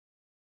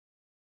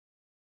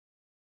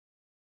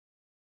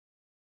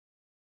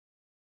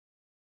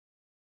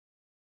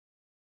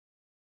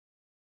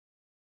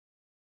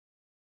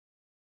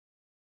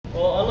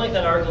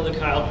like that article that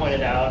Kyle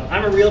pointed out,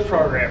 I'm a real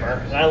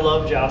programmer, and I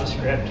love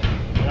JavaScript,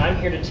 and I'm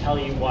here to tell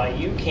you why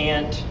you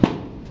can't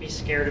be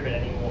scared of it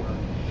anymore.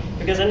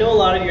 Because I know a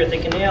lot of you are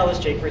thinking, yeah, this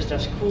jQuery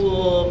stuff's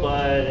cool,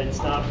 but it's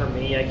not for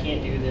me, I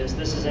can't do this,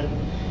 this isn't,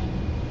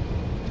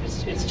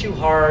 it's too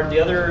hard. The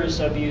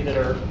others of you that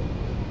are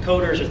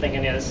coders are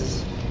thinking, yeah, this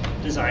is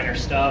designer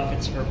stuff,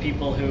 it's for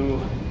people who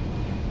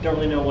don't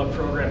really know what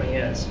programming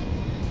is.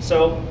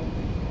 So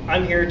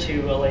I'm here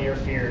to allay your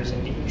fears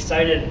and be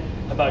excited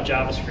about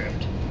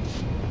JavaScript.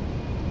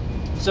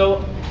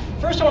 So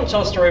first I want to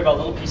tell a story about a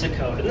little piece of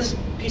code. And this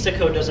piece of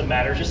code doesn't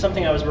matter, it's just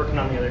something I was working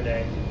on the other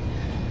day.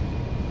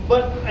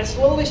 But I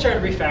slowly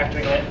started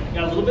refactoring it,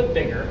 got a little bit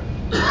bigger.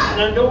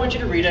 And I don't want you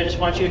to read it, I just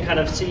want you to kind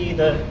of see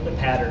the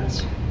patterns.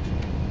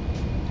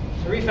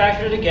 So I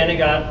refactored it again, it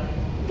got a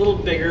little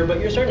bigger, but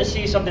you're starting to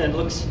see something that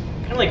looks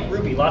kind of like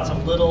Ruby, lots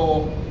of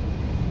little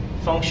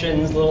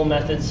functions, little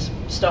methods,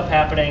 stuff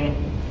happening.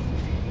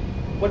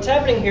 What's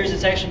happening here is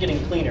it's actually getting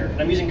cleaner. And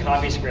I'm using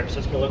CoffeeScript, so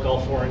it's going to look all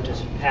foreign to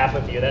half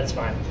of you, that's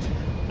fine.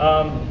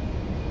 But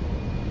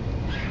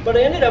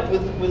I ended up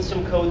with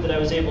some code that I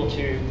was able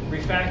to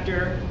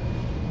refactor,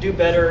 do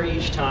better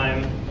each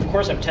time. Of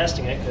course I'm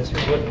testing it, because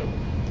who wouldn't?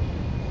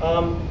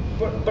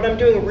 But I'm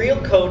doing real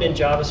code in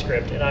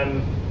JavaScript, and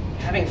I'm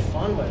having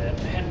fun with it.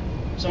 I had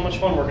so much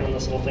fun working on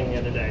this little thing the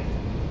other day.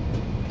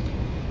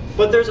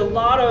 But there's a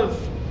lot of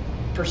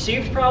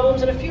perceived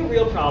problems and a few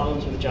real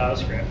problems with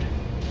JavaScript.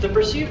 The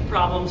perceived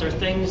problems are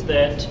things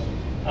that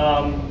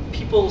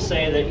people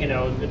say that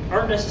that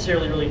aren't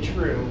necessarily really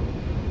true.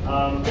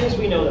 Things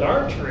we know that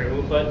aren't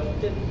true,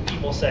 but that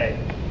people say.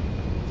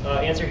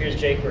 Answer here is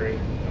jQuery.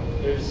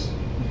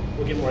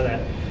 We'll get more of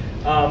that.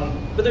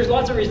 But there's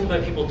lots of reasons why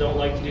people don't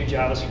like to do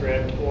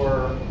JavaScript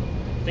or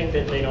think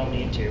that they don't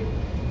need to.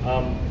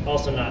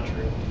 Also not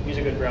true. Use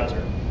a good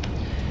browser.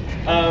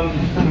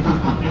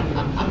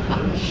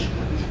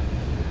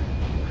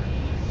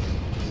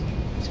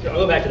 I'll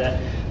go back to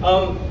that.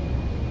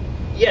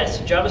 Yes,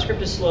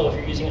 JavaScript is slow if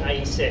you're using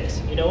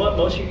IE6. You know what?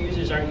 Most of your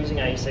users aren't using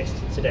IE6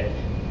 today.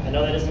 I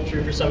know that isn't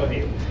true for some of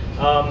you.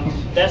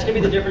 That's going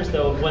to be the difference,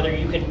 though, of whether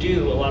you can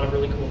do a lot of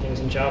really cool things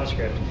in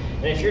JavaScript.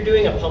 And if you're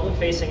doing a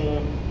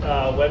public-facing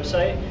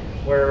website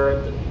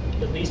where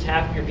at least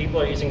half of your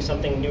people are using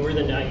something newer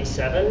than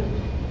IE7,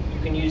 you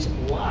can use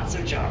lots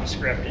of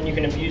JavaScript and you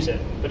can abuse it,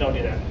 but don't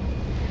do that.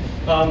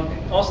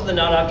 Also, the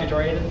not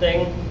object-oriented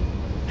thing.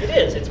 It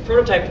is. It's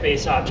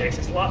prototype-based objects.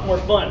 It's a lot more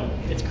fun.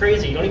 It's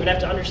crazy. You don't even have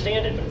to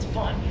understand it, but it's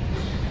fun.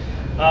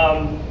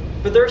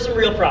 But there are some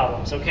real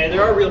problems, okay?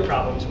 There are real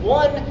problems.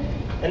 One,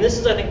 and this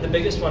is, I think, the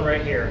biggest one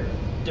right here.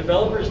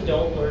 Developers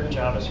don't learn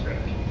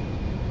JavaScript.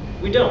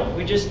 We don't.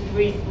 We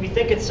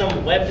think it's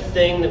some web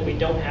thing that we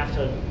don't have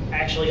to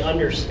actually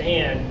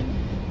understand.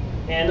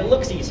 And it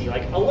looks easy,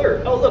 like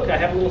alert. Oh, look, I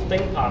have a little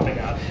thing popping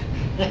up.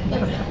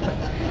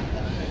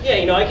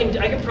 Yeah, I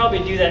can probably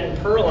do that in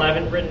Perl, and I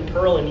haven't written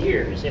Perl in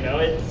years.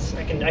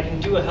 I can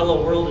do a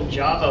hello world in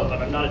Java, but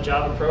I'm not a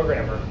Java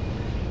programmer.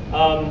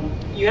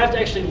 You have to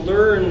actually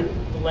learn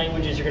the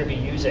languages you're going to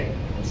be using.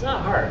 It's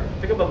not hard.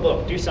 Pick up a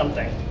book, do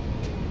something.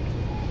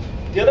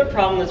 The other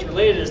problem that's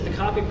related is the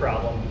copy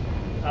problem.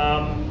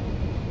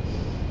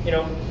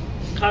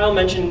 Kyle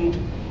mentioned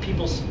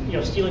people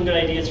stealing good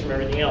ideas from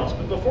everything else,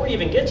 but before you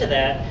even get to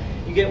that,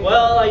 you get,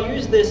 well, I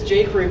used this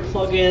jQuery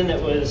plugin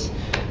that was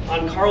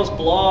on Carl's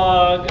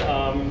blog,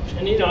 and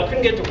I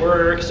couldn't get to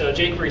work, so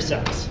jQuery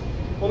sucks.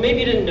 Well, maybe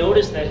you didn't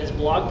notice that his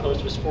blog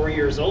post was 4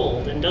 years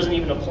old and doesn't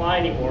even apply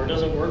anymore,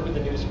 doesn't work with the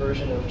newest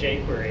version of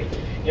jQuery.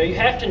 You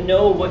have to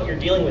know what you're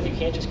dealing with. You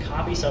can't just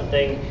copy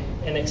something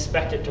and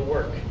expect it to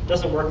work. It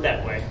doesn't work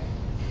that way.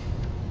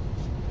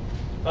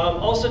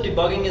 Also,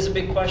 debugging is a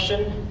big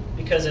question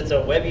because it's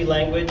a webby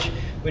language.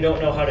 We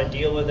don't know how to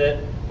deal with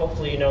it.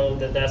 Hopefully you know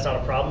that that's not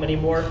a problem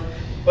anymore.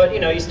 But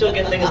you still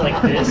get things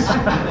like this.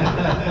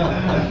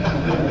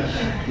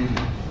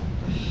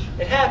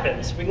 It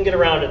happens. We can get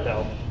around it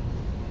though.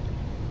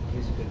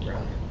 Use a good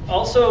browser.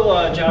 Also,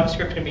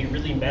 JavaScript can be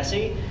really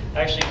messy.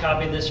 I actually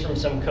copied this from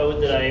some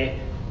code that I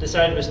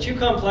decided was too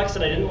complex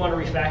and I didn't want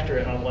to refactor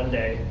it on one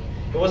day.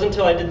 It wasn't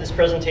until I did this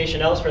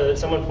presentation elsewhere that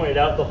someone pointed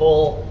out the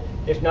whole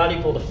if not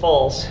equal to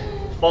false.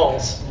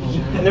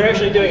 And they're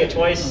actually doing it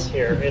twice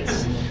here.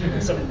 It's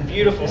some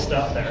beautiful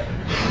stuff there.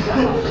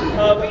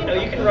 But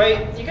you can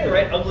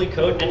write ugly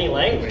code in any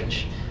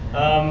language.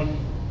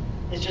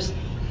 It's just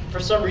for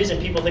some reason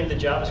people think that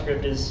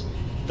JavaScript is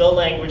the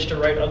language to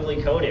write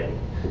ugly code in.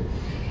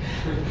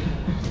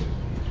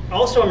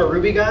 Also, I'm a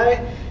Ruby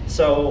guy,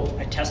 so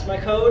I test my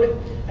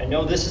code. I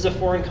know this is a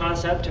foreign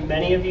concept to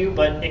many of you,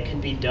 but it can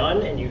be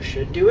done and you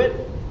should do it.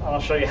 I'll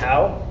show you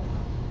how.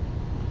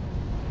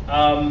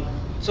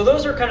 So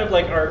those are kind of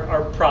like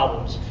our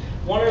problems.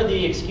 One are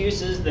the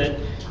excuses that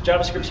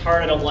JavaScript's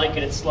hard, I don't like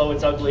it, it's slow,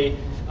 it's ugly.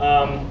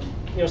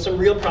 Some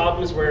real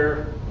problems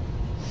where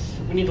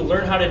we need to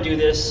learn how to do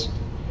this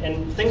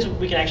and things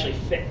we can actually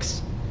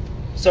fix.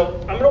 So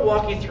I'm going to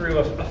walk you through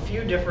a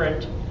few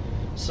different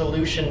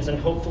solutions and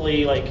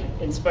hopefully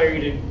inspire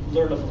you to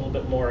learn a little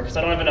bit more because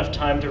I don't have enough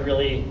time to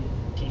really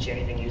teach you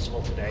anything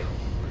useful today.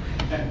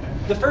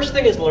 The first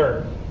thing is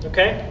learn,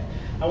 okay?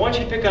 I want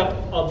you to pick up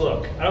a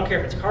book. I don't care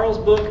if it's Carl's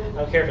book,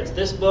 I don't care if it's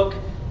this book.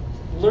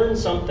 Learn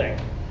something.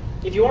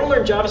 If you want to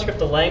learn JavaScript,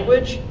 the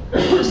language,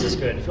 this is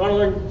good. If you want to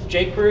learn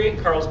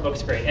jQuery, Carl's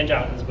book's great, and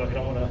Jonathan's book. I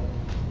don't want to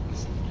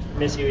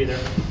miss you either.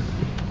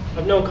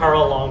 I've known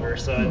Carl longer,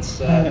 so it's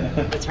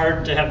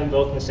hard to have them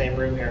both in the same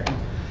room here.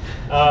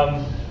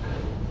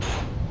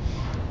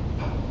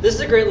 This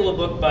is a great little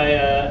book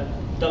by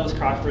Douglas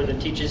Crockford that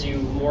teaches you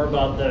more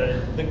about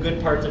the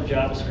good parts of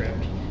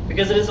JavaScript,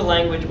 because it is a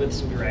language with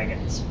some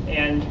dragons.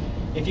 And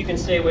if you can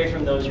stay away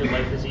from those, your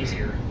life is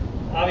easier.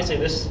 Obviously,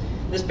 this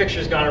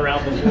picture's gone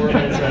around before,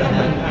 but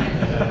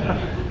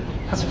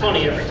it's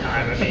funny every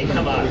time. I mean,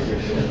 come on.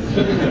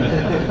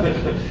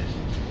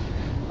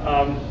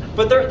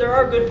 But there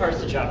are good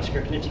parts to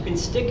JavaScript, and if you can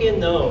stick in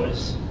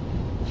those,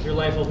 your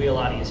life will be a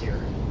lot easier.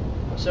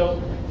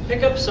 So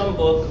pick up some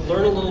book,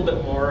 learn a little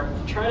bit more,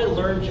 try to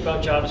learn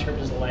about JavaScript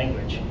as a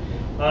language.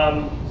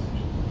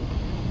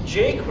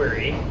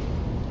 jQuery,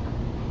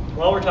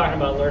 while we're talking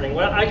about learning,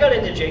 when I got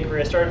into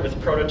jQuery, I started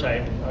with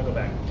Prototype. I'll go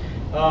back.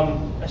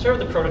 I started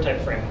with the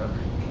Prototype framework,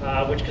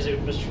 because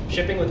it was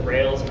shipping with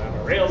Rails, and I'm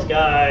a Rails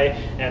guy,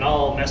 and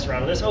I'll mess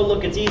around with this. Oh,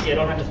 look, it's easy. I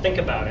don't have to think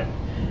about it.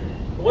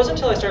 It wasn't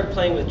until I started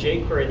playing with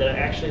jQuery that I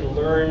actually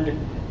learned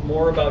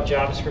more about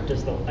JavaScript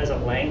as a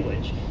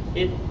language.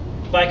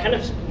 By kind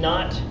of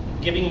not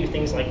giving you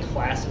things like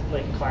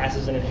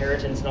classes and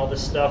inheritance and all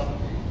this stuff,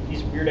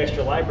 these weird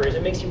extra libraries,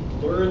 it makes you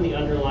learn the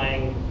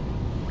underlying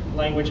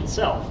language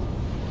itself.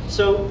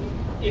 So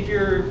if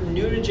you're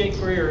new to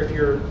jQuery, or if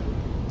you've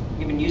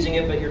been using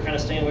it but you're kind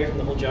of staying away from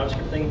the whole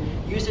JavaScript thing,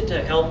 use it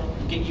to help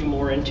get you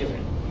more into it.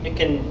 It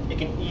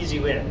can ease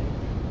you in.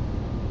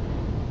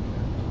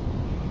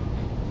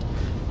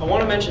 I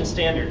want to mention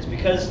standards,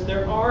 because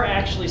there are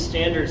actually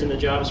standards in the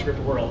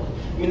JavaScript world.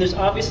 I mean, there's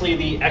obviously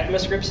the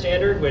ECMAScript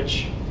standard,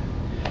 which,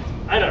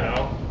 I don't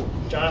know.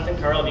 Jonathan,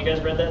 Carl, have you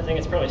guys read that thing?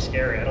 It's probably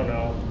scary. I don't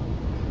know.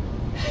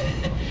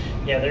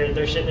 Yeah, they're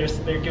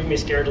giving me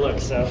scared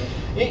looks. So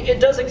it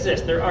does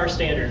exist. There are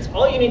standards.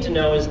 All you need to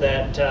know is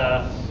that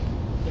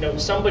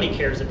somebody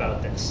cares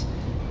about this.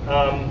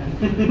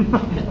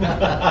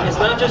 It's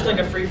not just like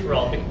a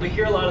free-for-all. We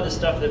hear a lot of the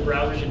stuff that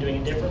browsers are doing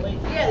it differently.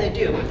 Yeah, they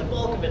do, but the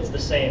bulk of it's the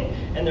same.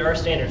 And there are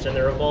standards, and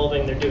they're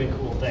evolving. They're doing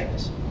cool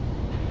things.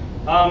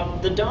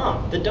 The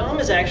DOM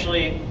is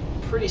actually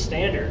pretty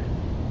standard.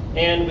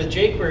 And with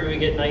jQuery, we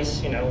get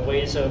nice,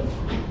 ways of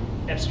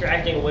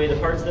abstracting away the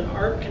parts that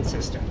aren't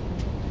consistent.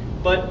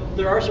 But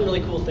there are some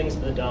really cool things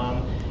to the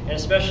DOM, and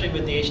especially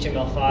with the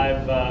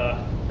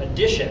HTML5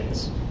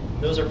 additions,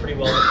 those are pretty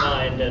well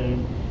defined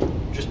and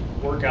just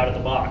work out of the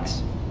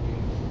box.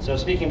 So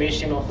speaking of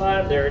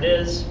HTML5, there it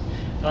is.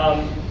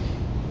 I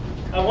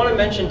want to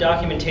mention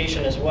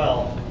documentation as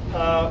well.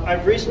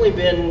 I've recently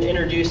been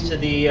introduced to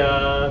the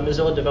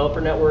Mozilla Developer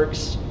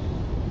Network's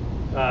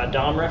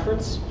DOM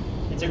reference.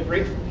 It's a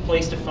great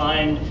place to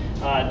find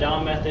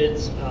DOM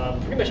methods,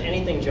 pretty much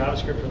anything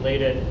JavaScript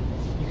related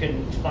you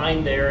can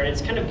find there. And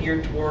it's kind of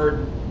geared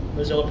toward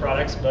Mozilla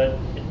products, but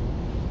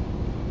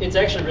it's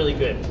actually really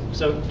good.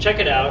 So check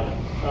it out.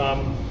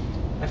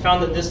 I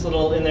found that this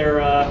little, in their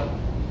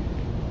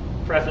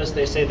preface,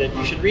 they say that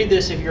you should read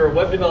this if you're a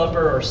web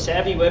developer or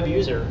savvy web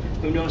user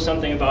who knows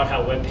something about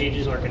how web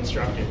pages are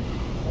constructed.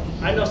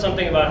 I know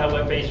something about how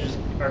web pages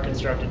are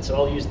constructed, so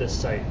I'll use this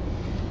site.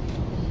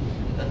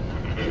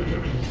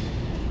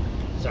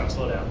 So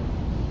slow down.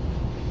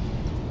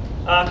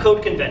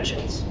 Code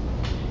conventions.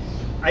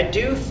 I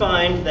do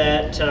find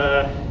that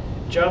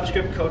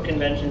JavaScript code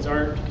conventions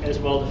aren't as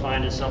well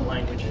defined as some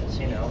languages.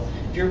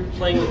 If you're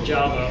playing with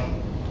Java,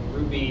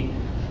 Ruby,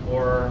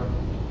 or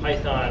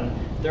Python,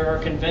 there are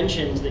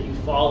conventions that you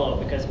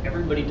follow because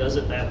everybody does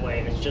it that way,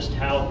 and it's just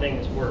how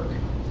things work.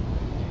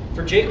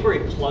 For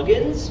jQuery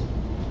plugins,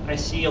 I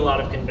see a lot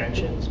of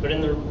conventions, but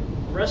in the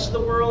rest of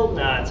the world,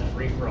 nah, it's a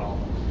free-for-all.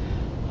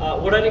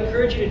 What I'd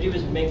encourage you to do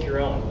is make your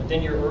own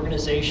within your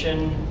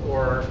organization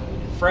or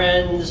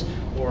friends,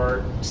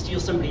 or steal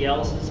somebody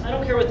else's. I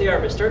don't care what they are,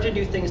 but start to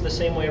do things the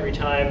same way every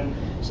time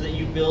so that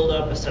you build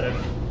up a set of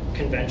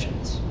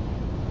conventions.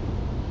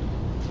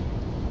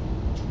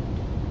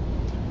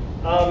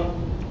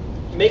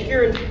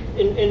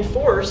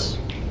 Enforce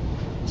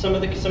some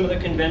of the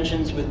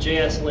conventions with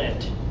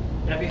JSLint.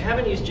 Now, if you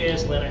haven't used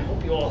JSLint, I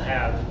hope you all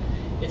have.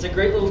 It's a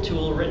great little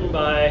tool written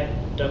by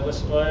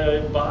Douglas,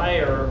 I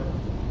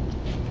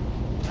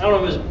don't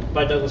know if it was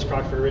by Douglas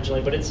Crockford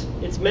originally, but it's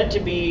meant to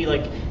be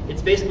like,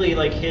 it's basically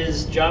like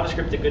his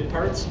JavaScript, the good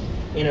parts,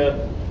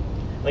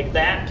 like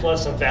that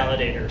plus a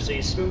validator. So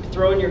you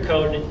throw in your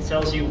code and it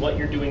tells you what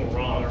you're doing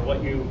wrong or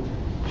what you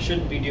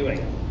shouldn't be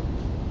doing.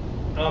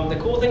 The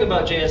cool thing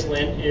about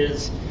JSLint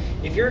is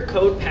if your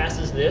code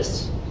passes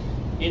this,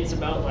 it's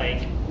about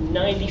like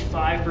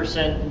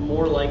 95%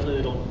 more likely that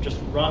it'll just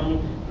run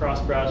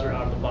cross-browser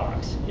out of the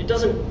box. It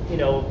doesn't,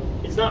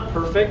 it's not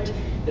perfect.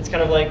 It's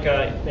kind of like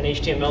an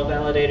HTML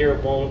validator.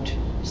 It won't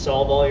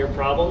solve all your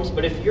problems.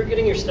 But if you're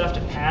getting your stuff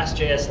to pass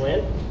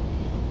JSLint,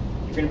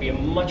 you're going to be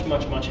much,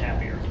 much, much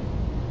happier.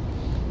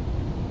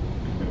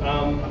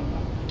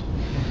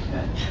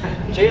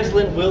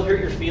 JSLint will hurt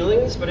your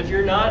feelings, but if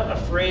you're not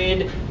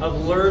afraid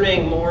of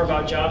learning more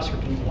about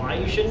JavaScript and why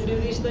you shouldn't do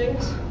these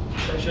things,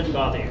 that shouldn't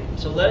bother you.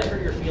 So let it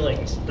hurt your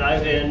feelings.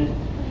 Dive in.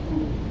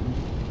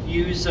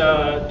 Use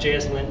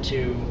JSLint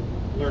to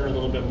learn a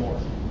little bit more.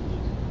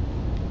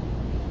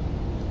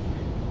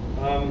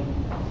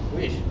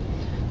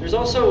 There's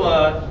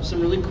also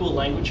some really cool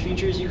language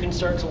features you can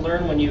start to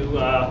learn when you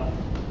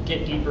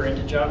get deeper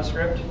into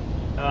JavaScript.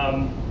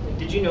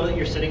 Did you know that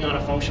you're sitting on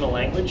a functional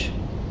language?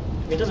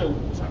 It's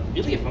not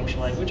really a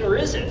functional language, or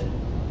is it?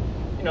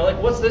 You know,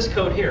 like, what's this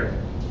code here?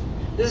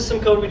 This is some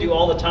code we do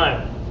all the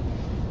time.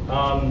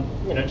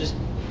 You know, just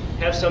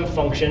have some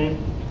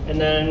function and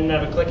then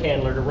have a click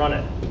handler to run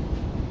it.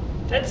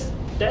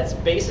 That's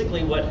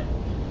basically what,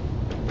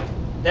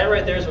 that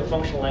right there is what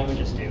functional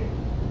languages do.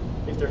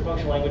 If there are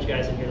functional language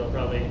guys in here, they'll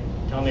probably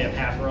tell me I'm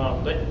half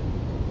wrong. But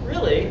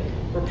really,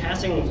 we're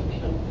passing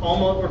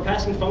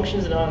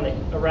functions around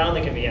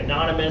that can be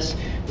anonymous.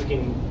 We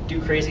can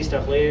do crazy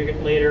stuff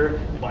later.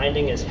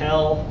 Binding is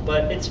hell,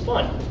 but it's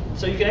fun.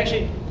 So you can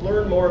actually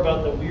learn more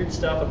about the weird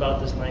stuff about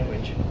this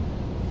language.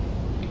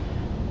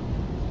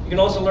 You can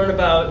also learn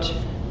about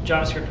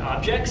JavaScript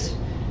objects.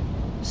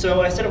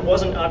 So I said it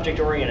wasn't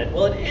object-oriented.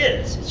 Well, it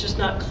is. It's just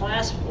not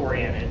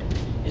class-oriented.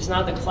 It's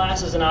not the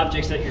classes and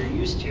objects that you're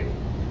used to.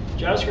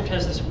 JavaScript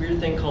has this weird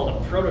thing called a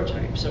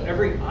prototype. So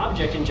every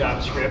object in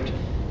JavaScript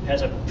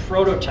has a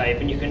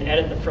prototype, and you can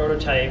edit the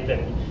prototype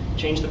and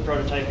change the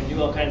prototype and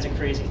do all kinds of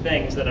crazy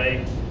things that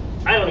I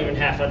don't even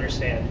half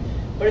understand.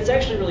 But it's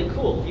actually really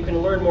cool. You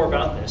can learn more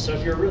about this. So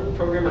if you're a real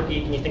programmer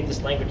geek and you think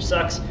this language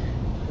sucks,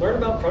 learn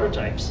about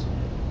prototypes.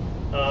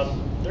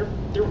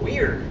 They're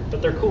weird,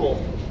 but they're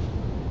cool.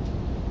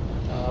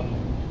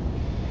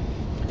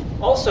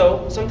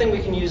 Also, something we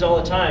can use all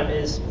the time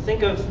is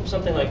think of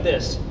something like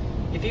this.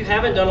 If you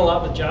haven't done a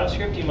lot with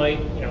JavaScript, you might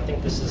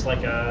think this is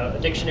like a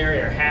dictionary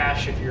or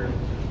hash if you're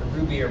a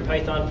Ruby or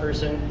Python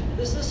person.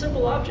 This is a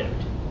simple object.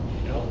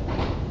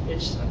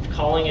 I'm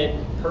calling it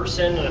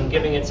person and I'm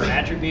giving it some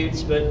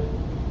attributes, but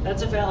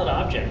that's a valid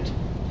object.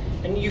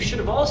 And you should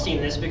have all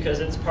seen this because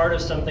it's part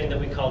of something that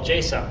we call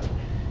JSON.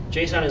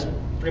 JSON is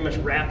pretty much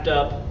wrapped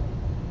up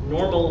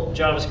normal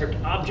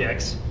JavaScript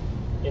objects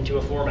into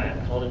a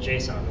format called a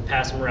JSON. We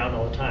pass them around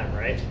all the time,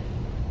 right?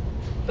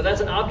 But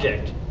that's an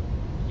object.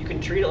 You can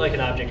treat it like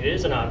an object. It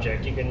is an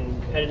object. You can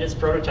edit its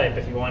prototype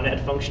if you want to add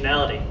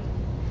functionality.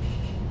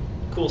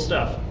 Cool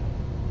stuff.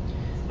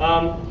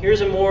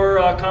 Here's a more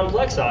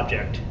complex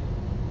object.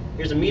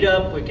 Here's a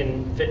meetup. We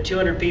can fit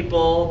 200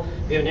 people.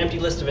 We have an empty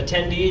list of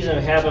attendees, and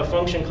we have a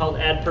function called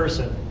add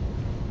person.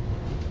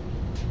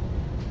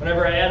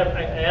 Whenever I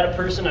add a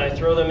person, I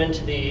throw them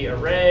into the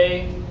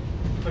array,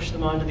 push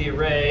them onto the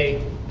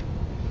array,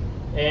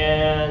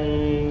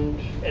 and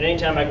at any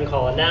time I can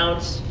call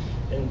announce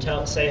and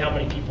say how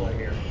many people are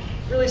here.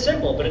 Really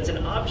simple, but it's an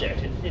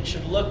object. It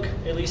should look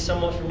at least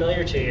somewhat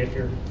familiar to you if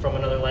you're from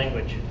another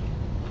language.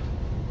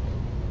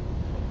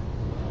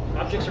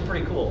 Objects are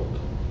pretty cool.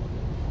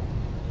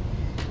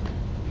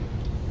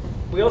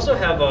 We also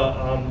have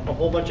a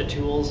whole bunch of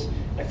tools.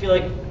 I feel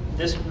like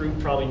this group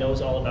probably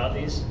knows all about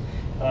these.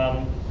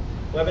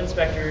 Web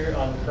Inspector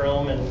on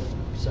Chrome and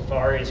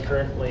Safari is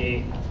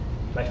currently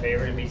my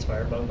favorite. It beats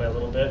Firebug by a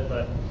little bit,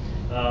 but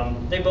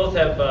they both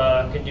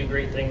can do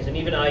great things, and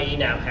even IE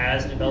now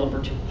has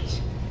developer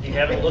tools. If you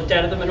haven't looked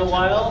at them in a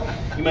while,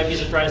 you might be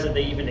surprised that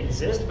they even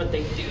exist, but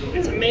they do.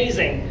 It's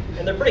amazing,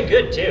 and they're pretty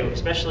good too,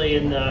 especially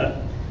in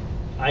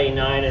IE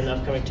 9 and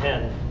upcoming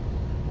 10.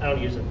 I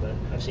don't use them, but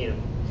I've seen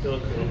them. They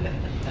look cool.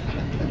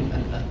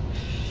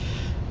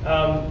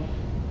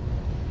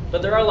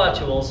 But there are a lot of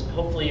tools.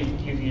 Hopefully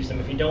you've used them.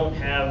 If you don't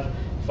have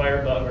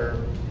Firebug or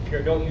if you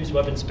don't use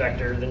Web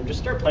Inspector, then just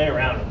start playing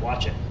around and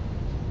watch it.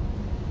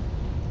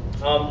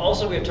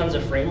 Also, we have tons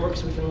of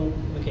frameworks we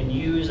can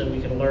use and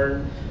we can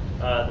learn.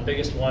 The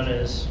biggest one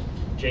is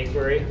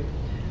jQuery.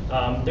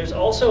 There's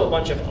also a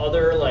bunch of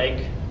other,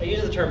 I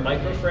use the term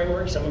micro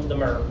frameworks. Some of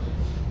them are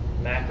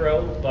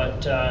macro,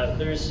 but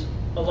there's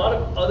a lot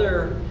of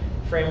other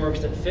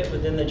frameworks that fit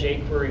within the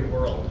jQuery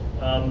world.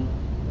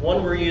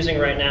 One we're using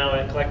right now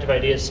at Collective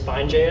Ideas is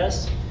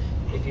Spine.js.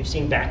 If you've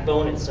seen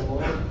Backbone, it's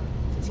similar.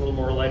 It's a little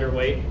more lighter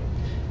weight.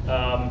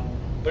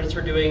 But it's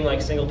for doing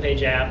single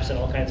page apps and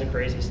all kinds of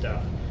crazy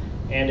stuff.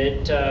 And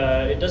it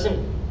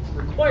doesn't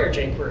require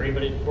jQuery,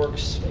 but it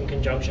works in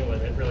conjunction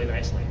with it really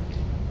nicely.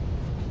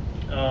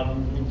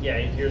 Yeah,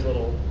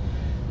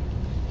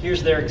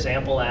 here's their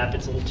example app.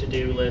 It's a little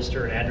to-do list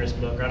or an address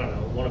book. I don't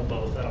know, one of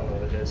both. I don't know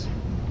what it is.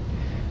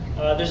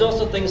 There's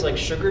also things like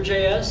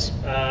Sugar.js.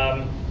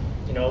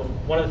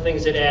 One of the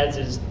things it adds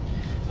is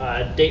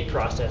date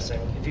processing.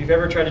 If you've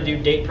ever tried to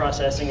do date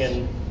processing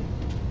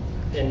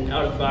in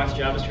out-of-the-box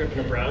JavaScript in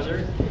a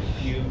browser,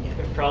 you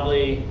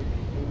probably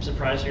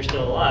surprised you're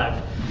still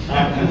alive.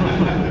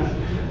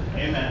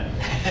 Amen.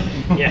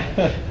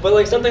 Yeah,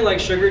 but something like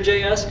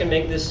Sugar.js can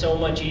make this so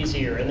much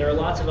easier, and there are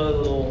lots of other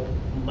little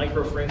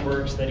micro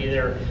frameworks that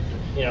either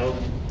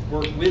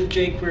work with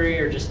jQuery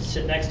or just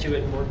sit next to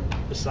it and work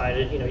beside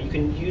it. You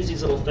can use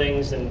these little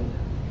things and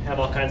have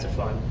all kinds of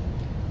fun.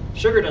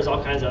 Sugar does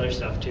all kinds of other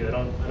stuff too. I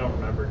don't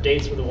remember.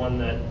 Dates were the one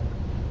that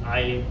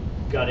I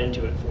got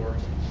into it for.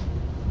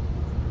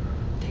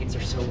 Dates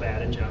are so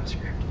bad in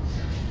JavaScript.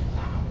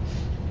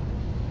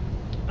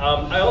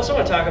 I also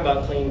want to talk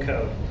about clean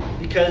code,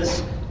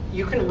 because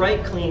you can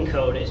write clean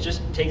code. It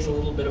just takes a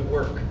little bit of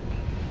work.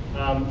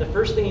 The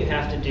first thing you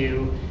have to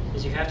do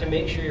is you have to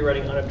make sure you're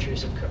writing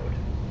unobtrusive code.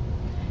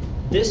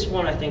 This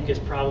one I think is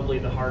probably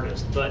the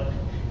hardest, but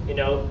you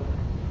know,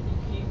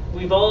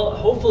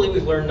 hopefully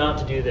we've learned not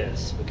to do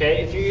this.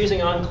 Okay, if you're using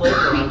onClick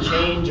or on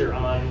change or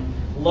on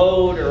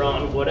load or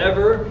on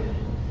whatever,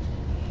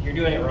 you're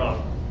doing it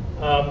wrong.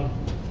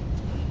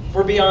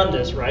 We're beyond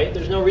this, right?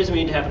 There's no reason we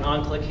need to have an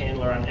onClick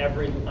handler on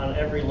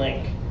every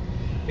link,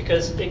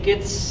 because it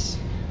gets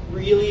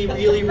really,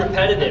 really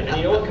repetitive. And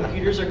you know what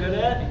computers are good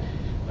at?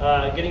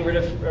 Getting rid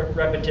of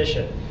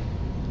repetition.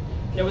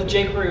 You know, with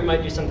jQuery, we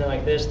might do something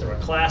like this: throw a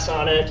class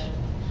on it,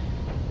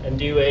 and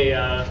do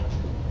a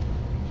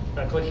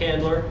click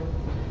handler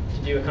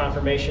to do a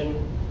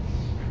confirmation.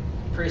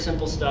 Pretty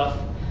simple stuff.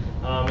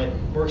 It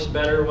works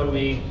better when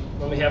we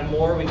have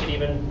more. We could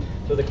even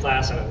throw the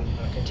class on a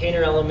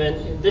container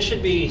element. This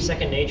should be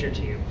second nature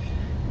to you.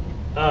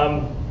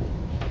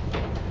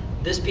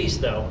 This piece,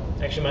 though,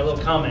 actually my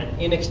little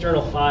comment, in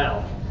external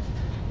file,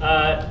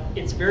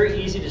 it's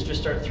very easy to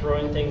just start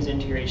throwing things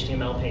into your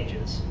HTML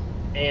pages.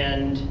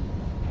 And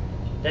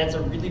that's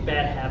a really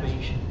bad habit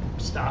you should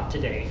stop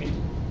today. If you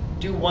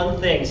do one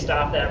thing,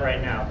 stop that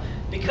right now,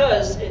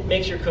 because it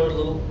makes your code a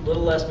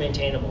little less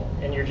maintainable,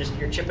 and you're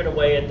chipping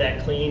away at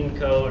that clean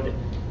code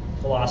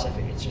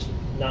philosophy. It's just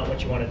not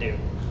what you want to do.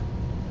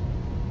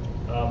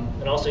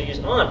 And also use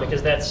on,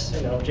 because that's,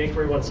 you know,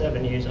 jQuery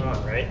 1.7, you use on,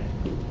 right?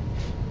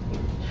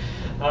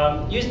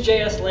 Use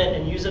JSLint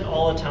and use it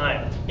all the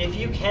time. If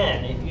you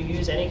can, if you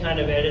use any kind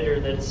of editor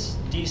that's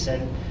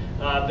decent,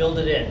 build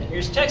it in.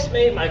 Here's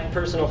TextMate, my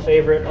personal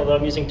favorite, although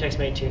I'm using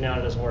TextMate 2 now,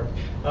 it doesn't work.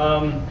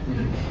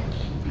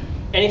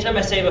 Anytime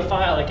I save a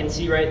file, I can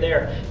see right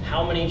there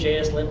how many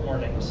JSLint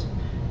warnings.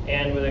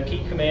 And with a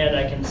key command,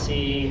 I can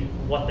see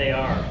what they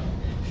are.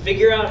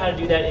 Figure out how to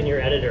do that in your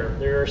editor.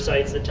 There are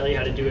sites that tell you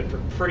how to do it for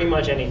pretty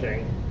much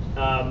anything.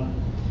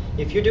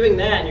 If you're doing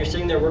that and you're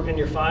sitting there working on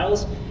your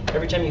files,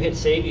 every time you hit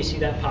save, you see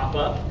that pop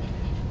up.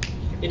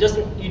 You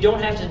don't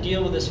have to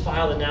deal with this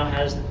file that now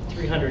has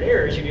 300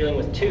 errors. You're dealing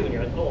with 2, and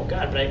you're like, oh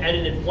god, but I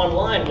edited one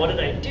line. What did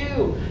I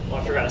do?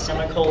 Well, I forgot a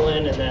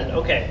semicolon, and then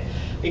okay.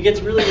 It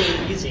gets really,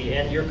 really easy,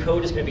 and your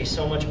code is going to be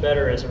so much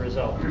better as a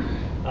result.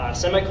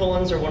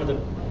 Semicolons are one of the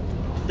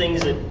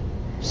things that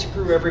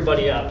screw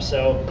everybody up,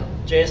 so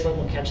JSLint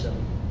will catch them,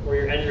 or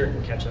your editor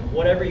can catch them,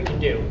 whatever you can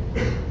do.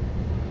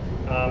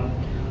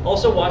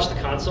 Also watch the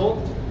console.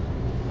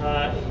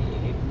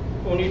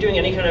 When you're doing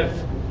any kind of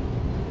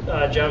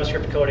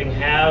JavaScript coding,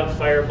 have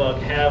Firebug,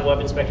 have Web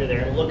Inspector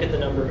there, and look at the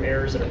number of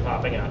errors that are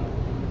popping up.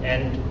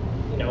 And,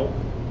 you know,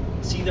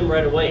 see them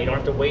right away. You don't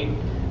have to wait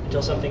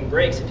until something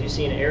breaks. If you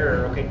see an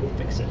error, okay, go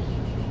fix it.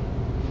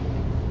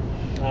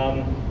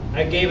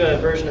 I gave a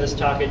version of this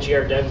talk at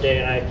GR Dev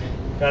Day, and I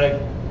got a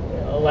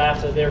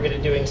laugh that they were going to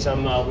be doing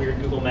some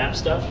weird Google Maps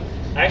stuff.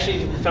 I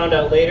actually found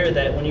out later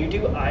that when you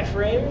do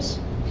iframes,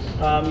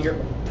 you're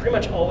pretty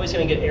much always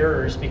going to get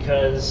errors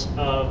because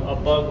of a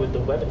bug with the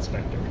Web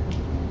Inspector.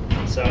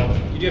 So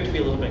you do have to be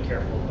a little bit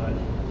careful, but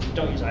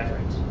don't use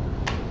iframes.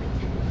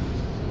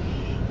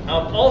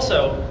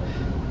 Also,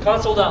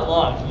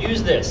 console.log,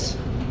 use this.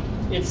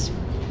 It's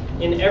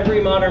in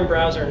every modern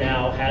browser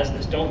now has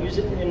this. Don't use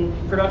it in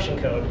production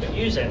code, but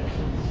use it.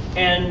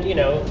 And you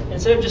know,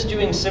 instead of just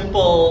doing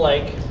simple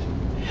like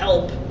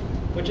help,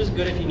 which is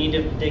good if you need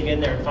to dig in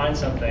there and find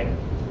something,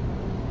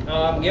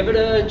 give it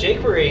a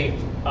jQuery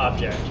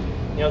object.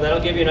 You know,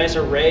 that'll give you a nice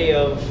array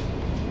of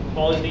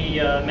all of the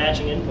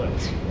matching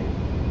inputs.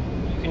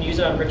 You can use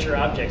it on richer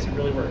objects. It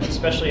really works,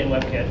 especially in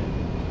WebKit.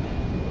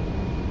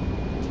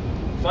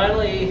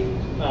 Finally,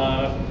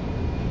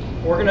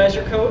 organize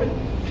your code.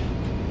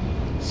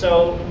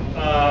 So,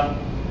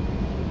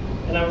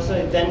 and I would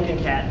say then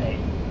concatenate.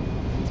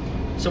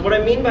 So what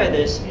I mean by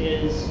this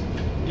is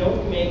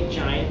don't make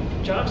giant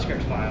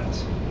JavaScript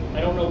files. I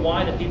don't know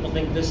why that people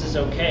think this is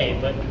okay,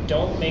 but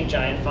don't make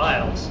giant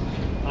files.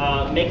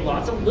 Make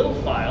lots of little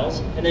files,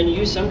 and then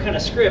use some kind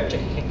of script to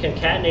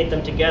concatenate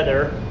them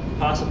together,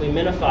 possibly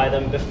minify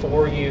them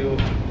before you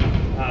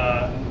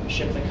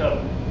ship the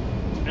code.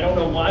 I don't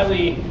know why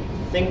we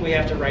think we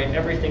have to write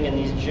everything in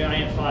these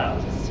giant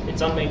files.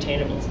 It's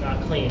unmaintainable, it's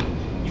not clean.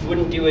 You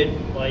wouldn't do it,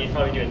 well, you'd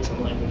probably do it in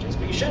some languages,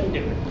 but you shouldn't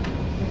do it.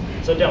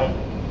 So don't.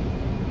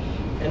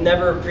 And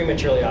never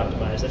prematurely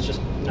optimize, that's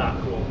just not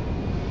cool.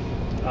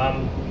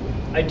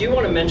 I do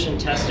want to mention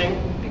testing,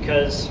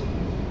 because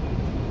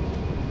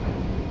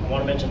I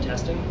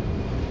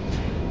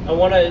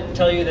want to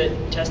tell you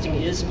that testing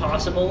is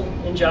possible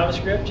in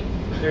JavaScript.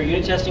 There are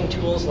unit testing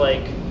tools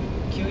like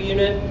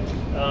QUnit,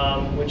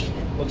 which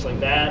looks like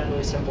that,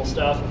 really simple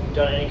stuff. If you've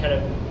done any kind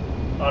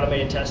of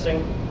automated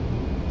testing,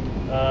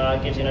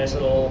 it gives you a nice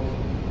little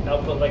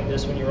output like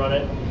this when you run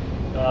it.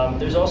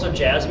 There's also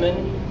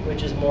Jasmine,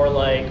 which is more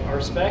like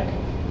RSpec.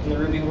 in the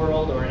Ruby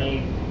world or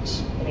any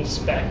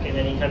spec in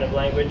any kind of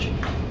language.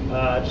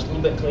 Just a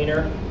little bit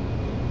cleaner,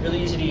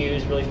 really easy to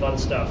use, really fun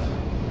stuff.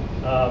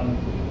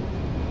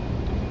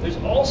 There's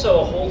also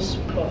a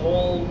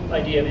whole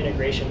idea of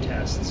integration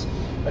tests.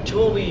 A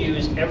tool we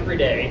use every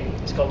day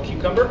is called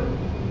Cucumber.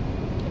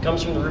 It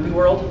comes from the Ruby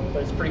world,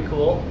 but it's pretty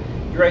cool.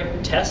 You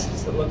write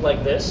tests that look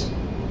like this.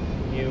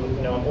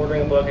 I'm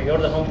ordering a book, I go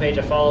to the home page,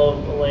 I follow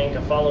a link,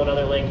 I follow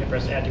another link, I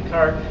press add to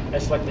cart, I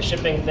select the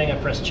shipping thing, I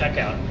press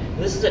checkout.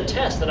 This is a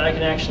test that I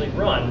can actually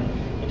run.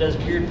 It does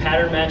weird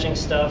pattern matching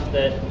stuff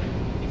that,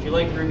 if you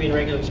like Ruby and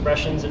regular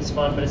expressions, it's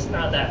fun, but it's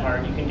not that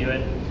hard, you can do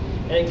it.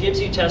 And it gives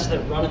you tests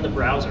that run in the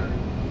browser.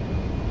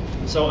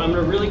 So I'm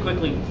going to really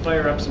quickly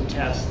fire up some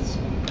tests.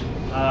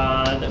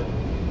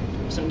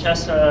 Some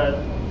tests that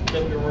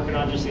we were working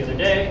on just the other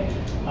day.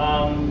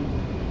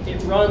 It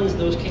runs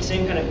those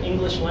same kind of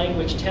English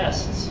language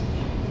tests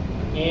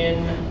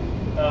in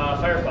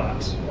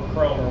Firefox or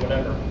Chrome or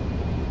whatever.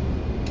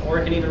 Or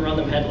it can even run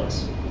them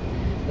headless.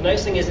 The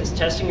nice thing is it's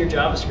testing your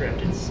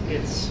JavaScript.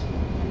 It's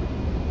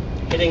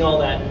hitting all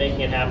that and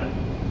making it happen.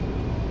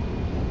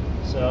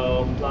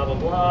 So blah, blah,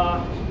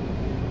 blah.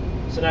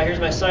 So now here's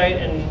my site,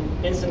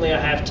 and instantly I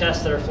have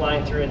tests that are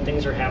flying through and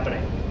things are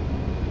happening.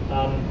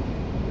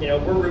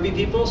 We're Ruby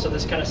people, so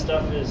this kind of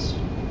stuff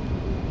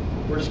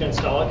we're just going to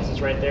install it because it's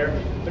right there.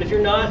 But if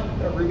you're not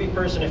a Ruby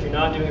person, if you're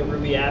not doing a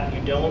Ruby app,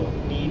 you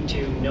don't need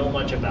to know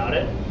much about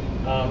it.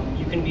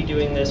 You can be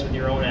doing this with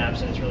your own apps,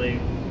 and it's really,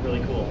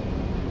 really cool.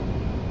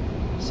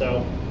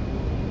 So,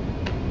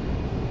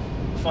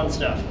 fun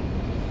stuff.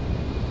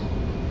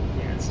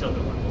 Yeah, it's still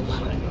going. We'll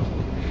let it go.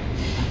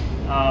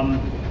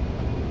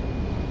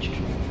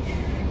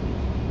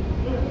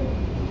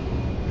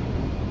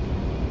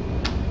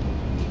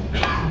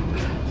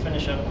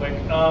 Finish up quick.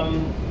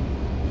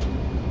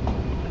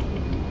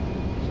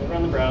 So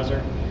run the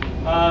browser.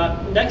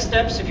 Next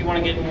steps, if you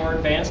want to get more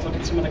advanced, look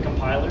at some of the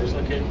compilers.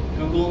 Look at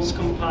Google's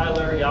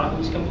compiler,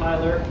 Yahoo's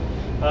compiler.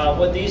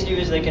 What these do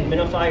is they can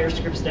minify your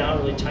scripts down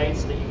really tight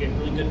so that you get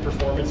really good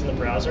performance in the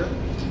browser.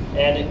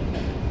 And it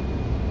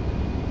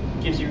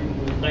gives you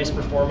nice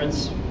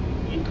performance,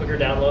 quicker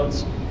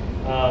downloads.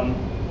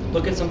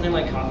 Look at something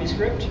like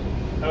CoffeeScript.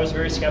 I was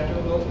very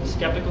skeptical of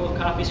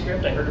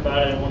CoffeeScript. I heard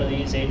about it in one of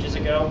these ages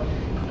ago.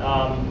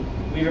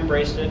 We've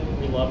embraced it.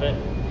 We love it.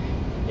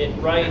 It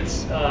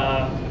writes,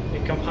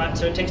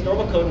 so it takes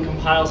normal code and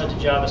compiles it to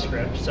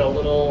JavaScript. So a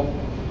little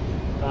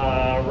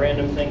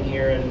random thing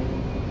here and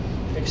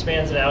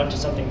expands it out to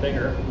something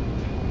bigger.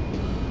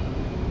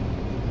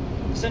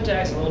 The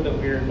syntax is a little bit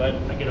weird, but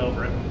I get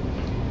over it.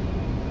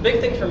 The big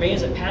thing for me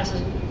is it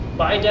passes,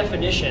 by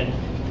definition,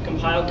 the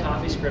compiled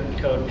CoffeeScript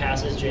code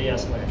passes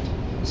JSLint.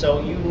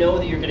 So you know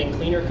that you're getting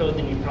cleaner code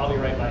than you'd probably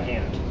write by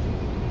hand.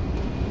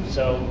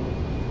 So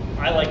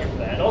I like it for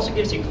that. It also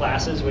gives you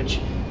classes, which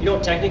you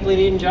don't technically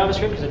need in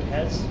JavaScript because it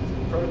has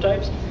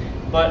prototypes,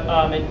 but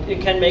it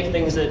can make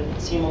things that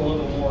seem a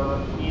little bit more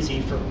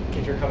easy for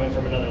if you're coming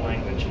from another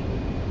language.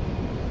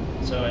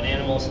 So an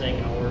animal, snake,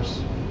 and a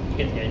horse, you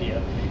get the idea.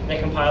 And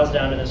it compiles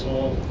down to this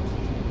whole,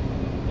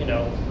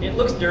 it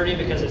looks dirty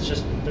because it's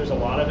just, there's a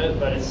lot of it,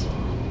 but it's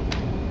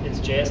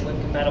JSLint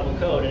compatible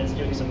code, and it's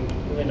doing some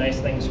really nice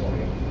things for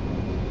you.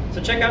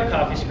 So check out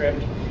CoffeeScript.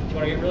 If you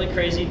want to get really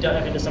crazy,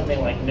 dive into something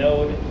like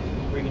Node,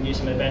 where you can do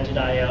some evented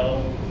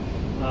I/O.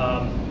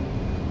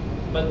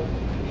 But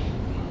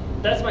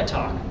that's my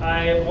talk.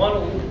 I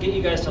want to get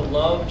you guys to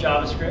love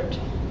JavaScript.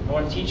 I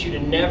want to teach you to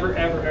never,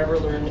 ever, ever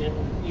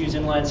use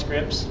inline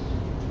scripts.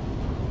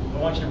 I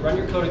want you to run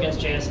your code against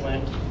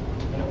JSLint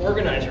and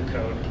organize your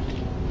code.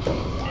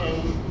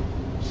 And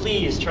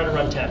please try to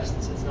run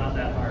tests. It's not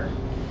that hard.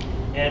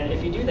 And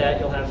if you do that,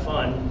 you'll have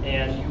fun,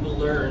 and you will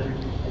learn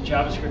that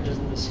JavaScript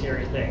isn't the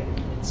scary thing.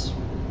 It's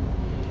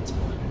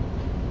fun.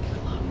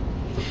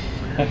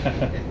 I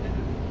love it.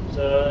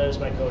 So there's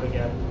my code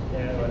again.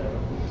 Yeah, whatever.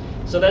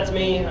 So that's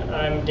me.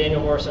 I'm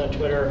Daniel Morrison on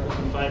Twitter. You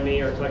can find me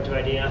or Collective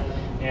Idea,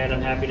 and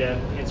I'm happy to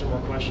answer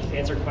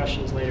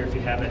questions later if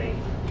you have any.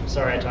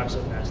 Sorry I talked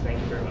so fast. Thank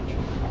you very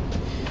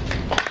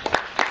much.